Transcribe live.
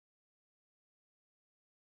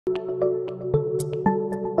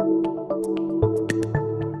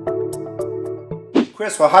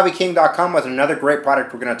Chris, well, HobbyKing.com with another great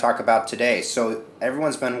product we're going to talk about today. So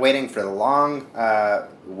everyone's been waiting for the long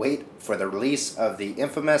wait for the release of the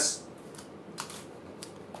infamous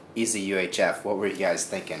EzUHF. What were you guys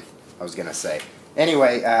thinking I was going to say?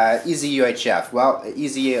 Anyway, EzUHF. Well,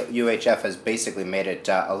 EzUHF has basically made it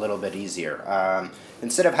a little bit easier.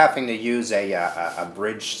 Instead of having to use a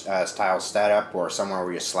bridge style setup or somewhere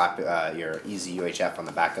where you slap your EzUHF on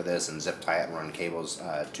the back of this and zip tie it and run cables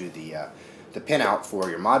to the pinout for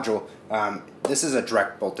your module, this is a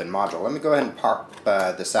direct bolt-in module. Let me go ahead and pop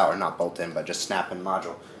this out, or not bolt-in, but just snap-in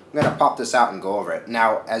module. I'm going to pop this out and go over it.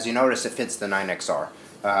 Now, as you notice, it fits the 9XR.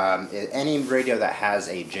 Any radio that has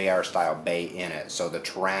a JR style bay in it, so the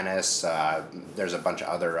Taranis, there's a bunch of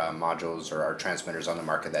other modules or transmitters on the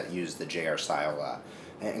market that use the JR style,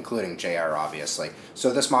 including JR obviously.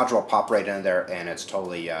 So this module will pop right in there and it's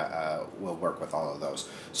totally will work with all of those.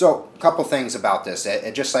 So a couple things about this.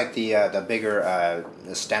 Just like the bigger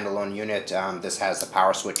standalone unit, this has the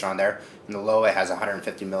power switch on there. In the low it has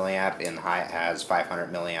 150 milliamp, in the high it has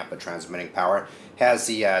 500 milliamp of transmitting power. It has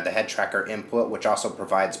the head tracker input, which also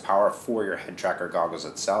provides power for your head tracker goggles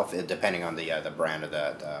itself, depending on the brand of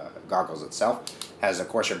the goggles itself. It has of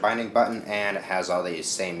course your binding button, and it has all the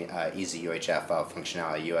same EzUHF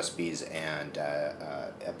functionality, USBs and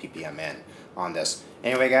PPM in on this.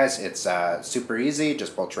 Anyway guys, it's super easy,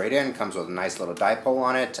 just bolts right in, comes with a nice little dipole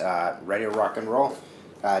on it, ready to rock and roll.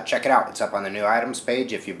 Check it out. It's up on the new items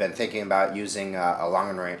page. If you've been thinking about using a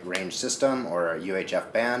long range system or a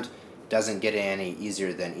UHF band, doesn't get any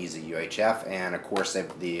easier than EzUHF. And of course,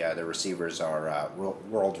 the receivers are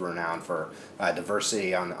world renowned for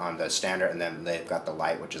diversity on the standard, and then they've got the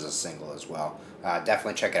light, which is a single as well.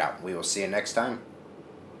 Definitely check it out. We will see you next time.